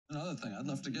Another thing, I'd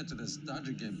love to get to this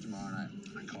Dodger game tomorrow night.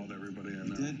 I called everybody in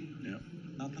You there. did? Yep.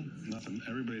 Nothing? Nothing.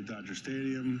 Everybody at Dodger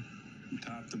Stadium,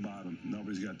 top to bottom.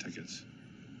 Nobody's got tickets.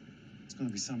 It's going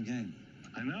to be some game.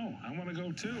 I know. I want to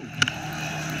go too.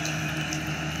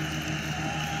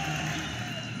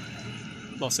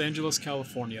 Los Angeles,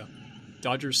 California,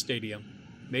 Dodger Stadium,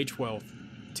 May 12th,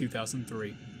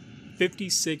 2003.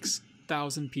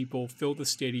 56,000 people fill the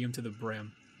stadium to the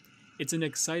brim. It's an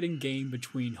exciting game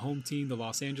between home team the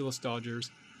Los Angeles Dodgers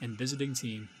and visiting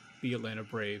team the Atlanta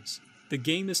Braves. The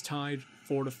game is tied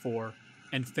 4-4,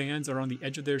 and fans are on the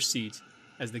edge of their seat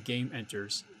as the game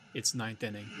enters its ninth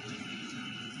inning.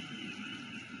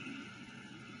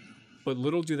 But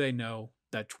little do they know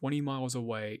that 20 miles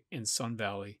away in Sun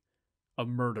Valley, a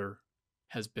murder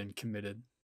has been committed.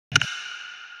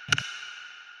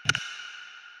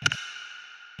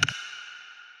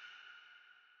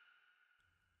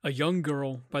 A young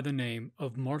girl by the name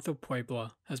of Martha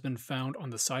Puebla has been found on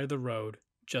the side of the road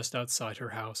just outside her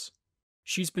house.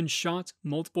 She's been shot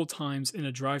multiple times in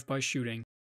a drive-by shooting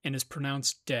and is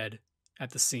pronounced dead at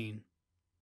the scene.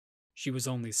 She was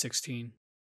only 16.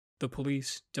 The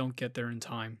police don't get there in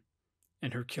time,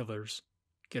 and her killers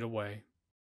get away.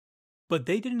 But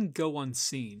they didn't go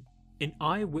unseen. An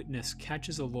eyewitness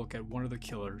catches a look at one of the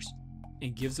killers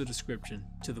and gives a description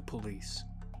to the police.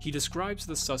 He describes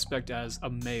the suspect as a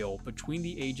male between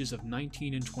the ages of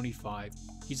 19 and 25.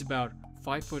 He's about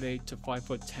 5'8" to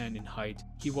 5'10" in height.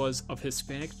 He was of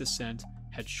Hispanic descent,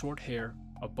 had short hair,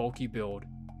 a bulky build,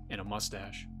 and a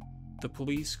mustache. The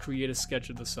police create a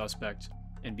sketch of the suspect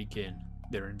and begin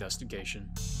their investigation.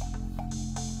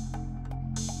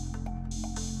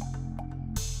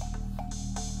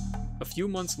 A few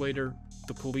months later,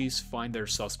 the police find their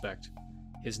suspect.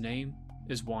 His name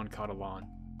is Juan Catalan.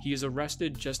 He is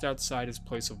arrested just outside his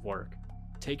place of work,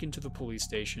 taken to the police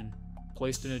station,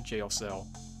 placed in a jail cell,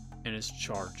 and is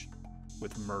charged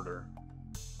with murder.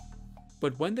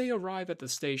 But when they arrive at the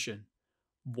station,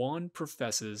 Juan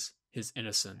professes his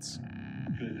innocence.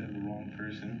 You could have the wrong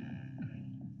person.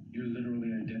 You're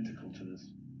literally identical to this.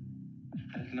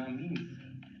 That's not me.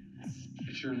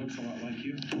 It sure looks a lot like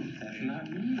you. That's not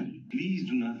me. Please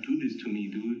do not do this to me,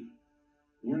 dude.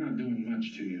 We're not doing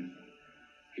much to you.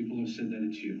 People have said that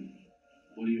it's you.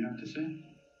 What do you have to say?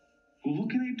 Well, what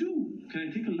can I do? Can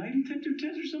I take a lie detector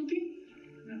test or something?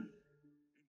 No.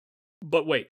 But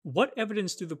wait, what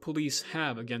evidence do the police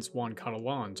have against Juan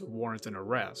Catalan to warrant an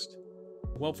arrest?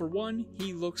 Well, for one,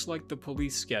 he looks like the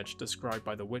police sketch described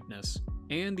by the witness,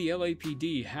 and the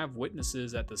LAPD have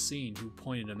witnesses at the scene who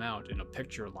pointed him out in a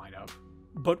picture lineup.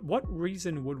 But what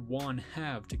reason would Juan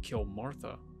have to kill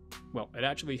Martha? Well, it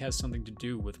actually has something to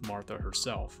do with Martha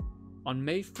herself. On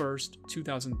May 1st,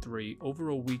 2003, over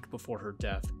a week before her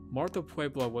death, Martha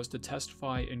Puebla was to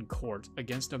testify in court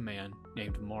against a man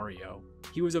named Mario.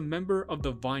 He was a member of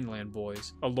the Vineland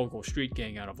Boys, a local street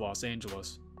gang out of Los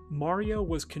Angeles. Mario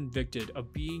was convicted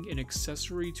of being an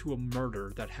accessory to a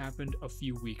murder that happened a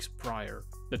few weeks prior.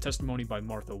 The testimony by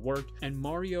Martha worked, and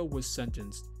Mario was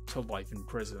sentenced to life in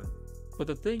prison. But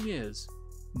the thing is,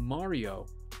 Mario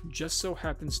just so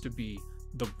happens to be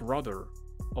the brother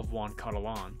of Juan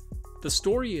Catalan. The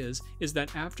story is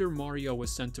that after Mario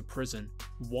was sent to prison,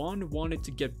 Juan wanted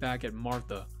to get back at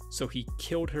Martha, so he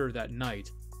killed her that night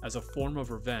as a form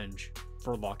of revenge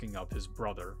for locking up his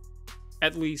brother.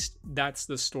 At least, that's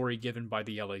the story given by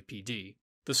the LAPD.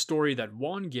 The story that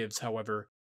Juan gives, however,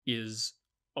 is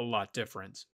a lot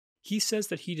different. He says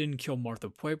that he didn't kill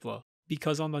Martha Puebla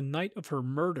because on the night of her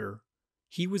murder,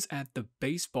 he was at the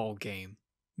baseball game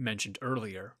mentioned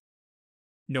earlier.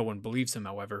 No one believes him,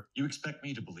 however. You expect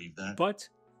me to believe that? But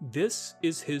this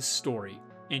is his story,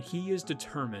 and he is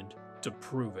determined to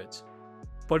prove it.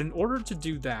 But in order to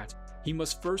do that, he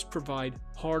must first provide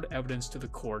hard evidence to the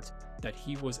court that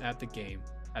he was at the game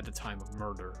at the time of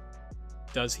murder.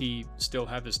 Does he still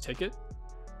have his ticket?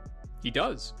 He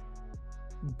does.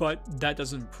 But that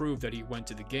doesn't prove that he went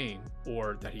to the game,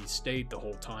 or that he stayed the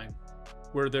whole time.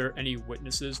 Were there any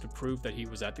witnesses to prove that he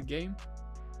was at the game?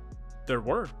 There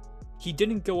were. He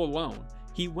didn't go alone.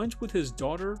 He went with his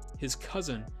daughter, his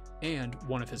cousin, and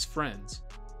one of his friends.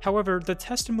 However, the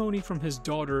testimony from his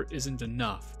daughter isn't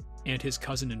enough, and his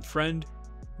cousin and friend,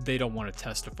 they don't want to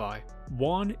testify.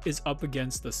 Juan is up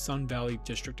against the Sun Valley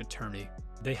District Attorney.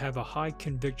 They have a high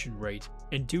conviction rate,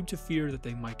 and due to fear that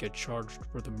they might get charged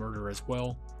for the murder as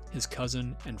well, his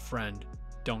cousin and friend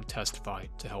don't testify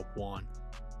to help Juan.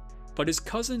 But his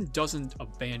cousin doesn't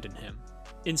abandon him.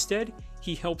 Instead,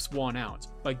 he helps Juan out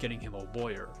by getting him a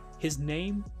lawyer. His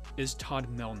name is Todd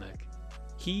Melnick.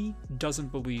 He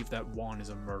doesn't believe that Juan is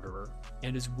a murderer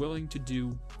and is willing to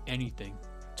do anything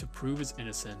to prove his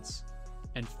innocence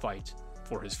and fight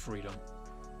for his freedom.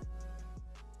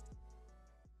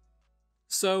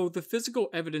 So, the physical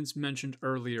evidence mentioned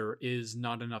earlier is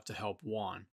not enough to help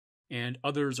Juan, and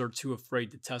others are too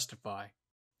afraid to testify.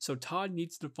 So Todd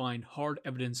needs to find hard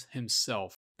evidence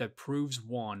himself that proves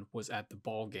Juan was at the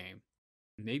ball game.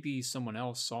 Maybe someone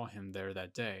else saw him there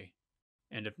that day.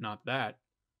 And if not that,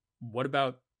 what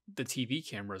about the TV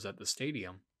cameras at the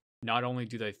stadium? Not only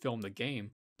do they film the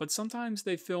game, but sometimes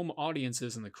they film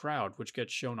audiences in the crowd which get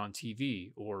shown on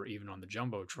TV or even on the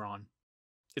Jumbotron.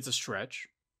 It's a stretch,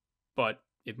 but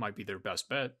it might be their best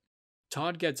bet.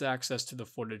 Todd gets access to the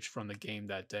footage from the game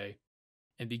that day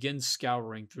and begins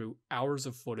scouring through hours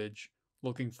of footage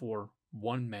looking for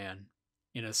one man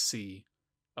in a sea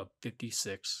of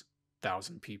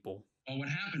 56,000 people. Well, what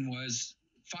happened was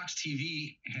Fox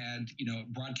TV had,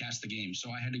 broadcast the game. So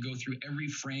I had to go through every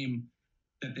frame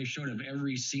that they showed of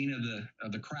every scene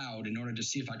of the crowd in order to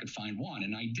see if I could find Juan.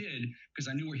 And I did, because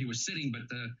I knew where he was sitting, but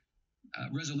the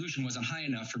resolution wasn't high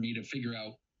enough for me to figure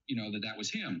out, that was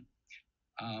him,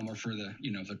 or for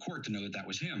the court to know that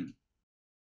was him.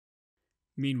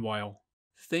 Meanwhile,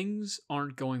 things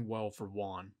aren't going well for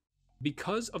Juan.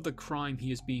 Because of the crime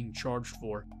he is being charged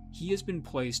for, he has been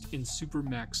placed in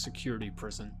Supermax security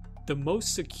prison, the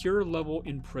most secure level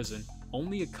in prison,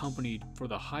 only accompanied for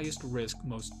the highest risk,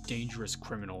 most dangerous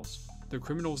criminals. The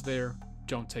criminals there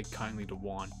don't take kindly to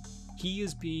Juan. He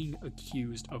is being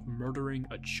accused of murdering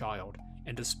a child,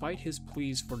 and despite his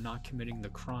pleas for not committing the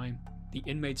crime, the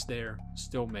inmates there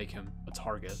still make him a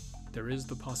target. There is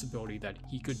the possibility that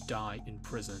he could die in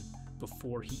prison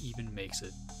before he even makes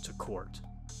it to court.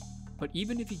 But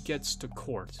even if he gets to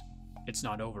court, it's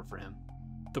not over for him.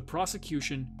 The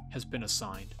prosecution has been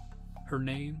assigned. Her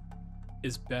name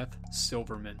is Beth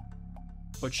Silverman,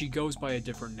 but she goes by a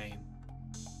different name,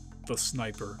 the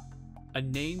Sniper, a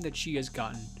name that she has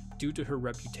gotten due to her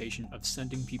reputation of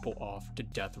sending people off to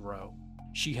death row.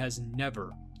 She has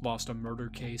never lost a murder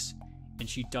case, and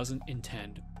she doesn't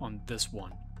intend on this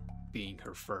one being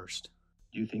her first.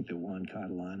 Do you think that Juan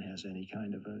Catalan has any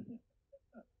kind of a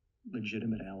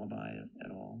legitimate alibi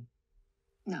at all?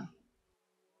 No.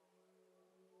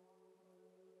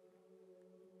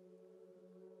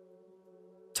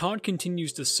 Todd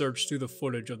continues to search through the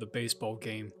footage of the baseball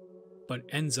game, but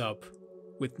ends up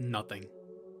with nothing.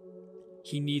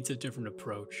 He needs a different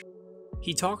approach.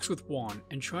 He talks with Juan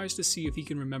and tries to see if he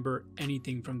can remember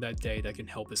anything from that day that can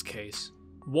help his case.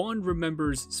 Juan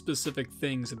remembers specific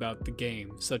things about the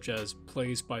game, such as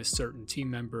plays by certain team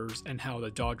members and how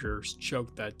the Dodgers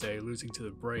choked that day, losing to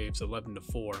the Braves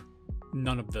 11-4.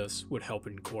 None of this would help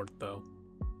in court, though.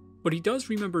 But he does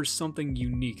remember something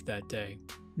unique that day.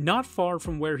 Not far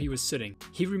from where he was sitting,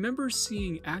 he remembers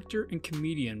seeing actor and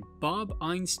comedian Bob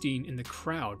Einstein in the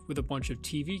crowd with a bunch of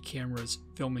TV cameras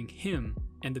filming him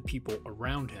and the people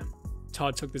around him.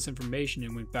 Todd took this information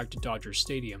and went back to Dodger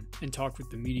Stadium and talked with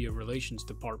the media relations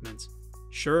department.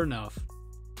 Sure enough,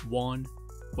 Juan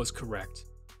was correct.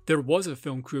 There was a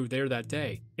film crew there that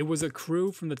day. It was a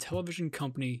crew from the television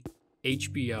company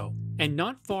HBO. And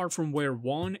not far from where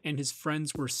Juan and his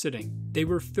friends were sitting, they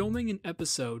were filming an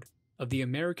episode of the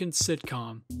American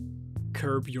sitcom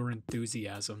Curb Your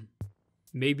Enthusiasm.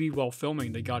 Maybe while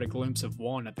filming they got a glimpse of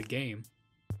Juan at the game.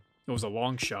 It was a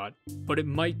long shot, but it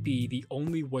might be the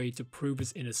only way to prove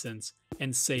his innocence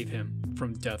and save him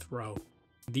from death row.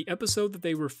 The episode that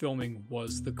they were filming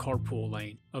was The Carpool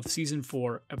Lane of Season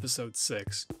 4, Episode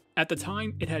 6. At the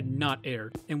time, it had not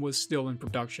aired and was still in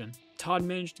production. Todd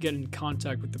managed to get in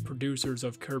contact with the producers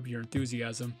of Curb Your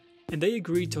Enthusiasm, and they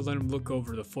agreed to let him look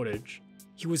over the footage.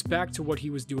 He was back to what he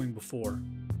was doing before,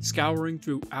 scouring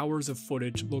through hours of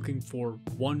footage looking for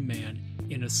one man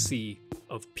in a sea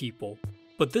of people.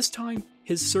 But this time,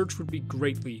 his search would be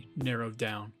greatly narrowed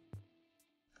down.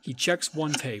 He checks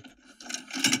one tape.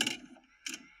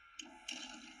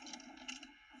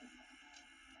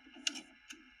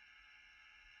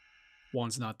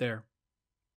 Juan's not there.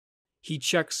 He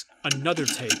checks another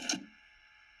tape.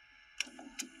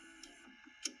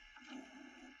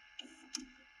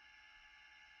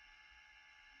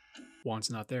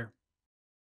 Juan's not there.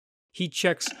 He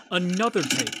checks another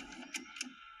tape.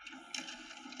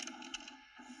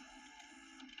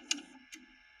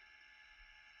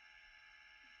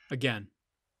 Again,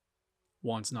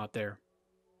 Juan's not there.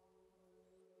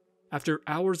 After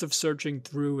hours of searching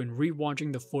through and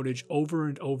rewatching the footage over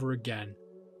and over again,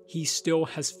 he still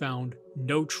has found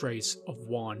no trace of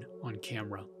Juan on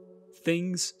camera.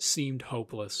 Things seemed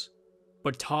hopeless,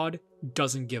 but Todd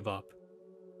doesn't give up.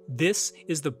 This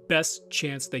is the best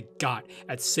chance they got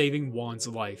at saving Juan's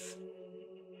life.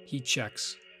 He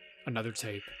checks another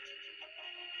tape.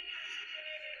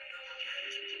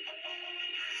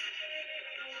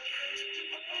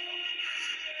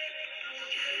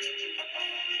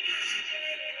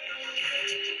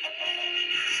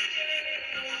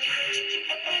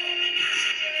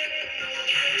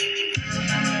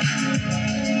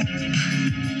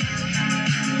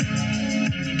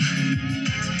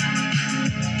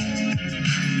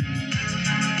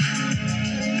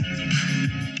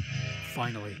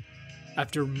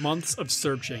 After months of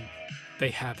searching, they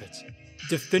have it.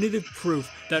 Definitive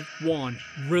proof that Juan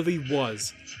really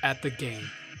was at the game.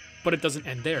 But it doesn't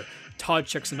end there. Todd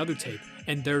checks another tape,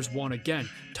 and there's Juan again.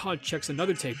 Todd checks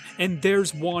another tape, and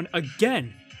there's Juan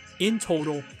again. In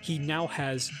total, he now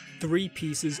has 3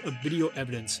 pieces of video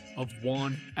evidence of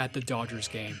Juan at the Dodgers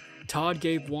game. Todd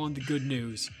gave Juan the good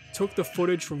news, took the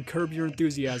footage from Curb Your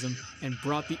Enthusiasm, and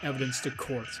brought the evidence to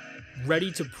court,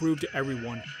 ready to prove to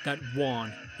everyone that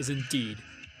Juan is indeed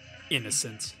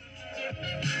innocent.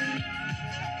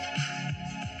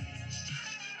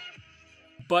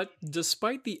 But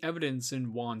despite the evidence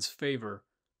in Juan's favor,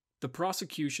 the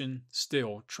prosecution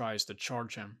still tries to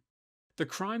charge him. The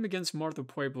crime against Martha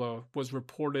Pueblo was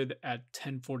reported at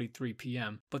 10:43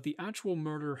 p.m., but the actual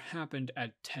murder happened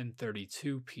at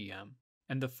 10:32 p.m.,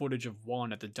 and the footage of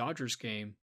Juan at the Dodgers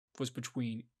game was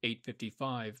between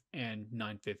 8:55 and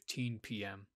 9:15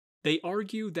 p.m. They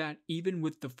argue that even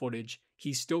with the footage,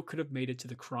 he still could have made it to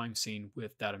the crime scene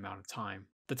with that amount of time.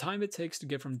 The time it takes to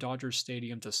get from Dodger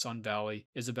Stadium to Sun Valley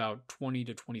is about 20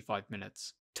 to 25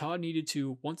 minutes. Todd needed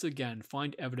to once again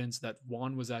find evidence that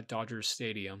Juan was at Dodger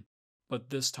Stadium,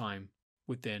 but this time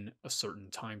within a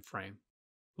certain time frame.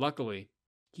 Luckily,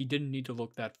 he didn't need to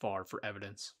look that far for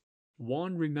evidence.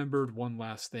 Juan remembered one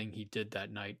last thing he did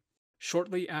that night.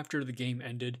 Shortly after the game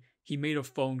ended, he made a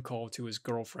phone call to his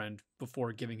girlfriend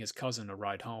before giving his cousin a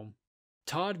ride home.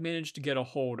 Todd managed to get a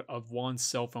hold of Juan's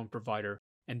cell phone provider,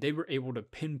 and they were able to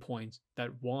pinpoint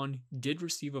that Juan did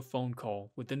receive a phone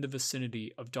call within the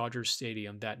vicinity of Dodger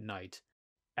Stadium that night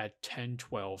at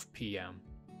 10:12 p.m.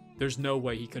 There's no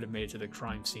way he could have made it to the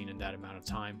crime scene in that amount of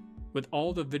time. With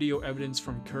all the video evidence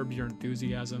from Curb Your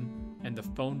Enthusiasm and the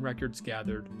phone records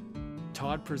gathered,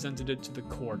 Todd presented it to the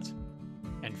court,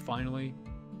 and finally,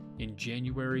 in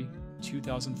January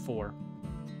 2004,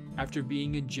 after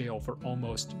being in jail for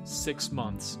almost 6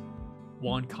 months,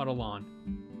 Juan Catalan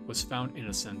was found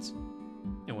innocent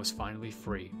and was finally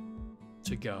free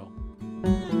to go.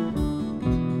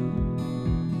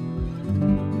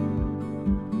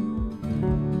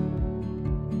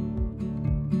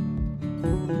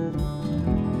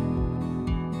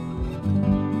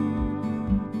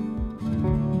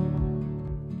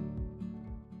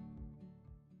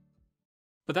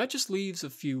 But that just leaves a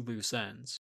few loose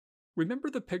ends. Remember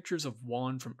the pictures of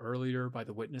Juan from earlier by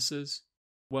the witnesses?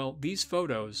 Well, these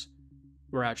photos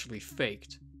were actually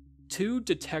faked. 2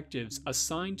 detectives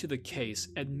assigned to the case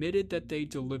admitted that they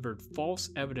delivered false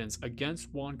evidence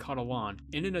against Juan Catalan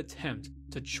in an attempt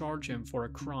to charge him for a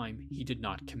crime he did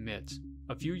not commit.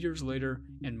 A few years later,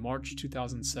 in March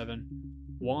 2007,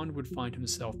 Juan would find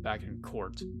himself back in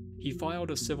court. He filed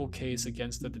a civil case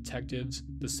against the detectives,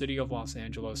 the City of Los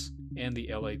Angeles, and the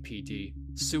LAPD,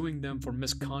 suing them for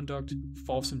misconduct,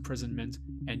 false imprisonment,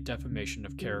 and defamation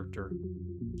of character.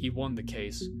 He won the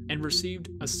case and received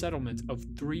a settlement of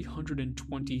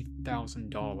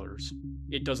 $320,000.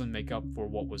 It doesn't make up for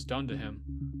what was done to him,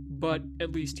 but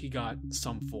at least he got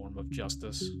some form of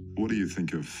justice. What do you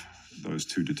think of those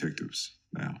 2 detectives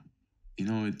now? You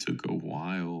know, it took a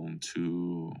while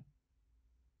to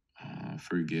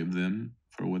forgive them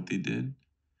for what they did.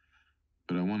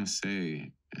 But I want to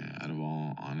say, out of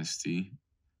all honesty,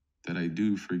 that I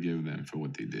do forgive them for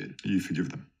what they did. You forgive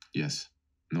them? Yes.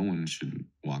 No one should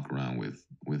walk around with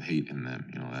hate in them.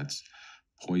 You know, that's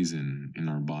poison in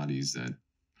our bodies that,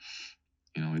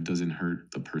 you know, it doesn't hurt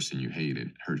the person you hate. It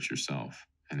hurts yourself,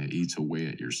 and it eats away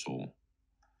at your soul.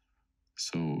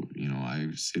 So, you know, I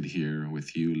sit here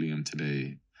with you, Liam,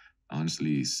 today,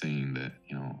 honestly saying that,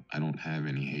 you know, I don't have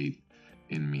any hate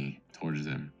in me towards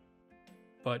them.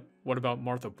 But what about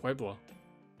Martha Pueblo?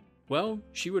 Well,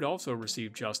 she would also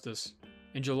receive justice.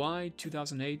 In July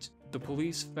 2008, the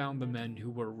police found the men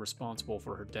who were responsible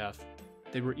for her death.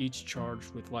 They were each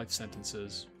charged with life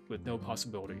sentences with no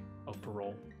possibility of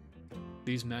parole.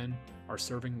 These men are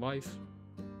serving life.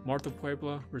 Martha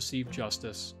Pueblo received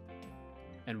justice,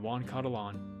 and Juan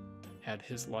Catalan had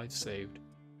his life saved.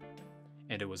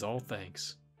 And it was all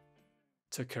thanks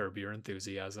to Curb Your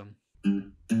Enthusiasm.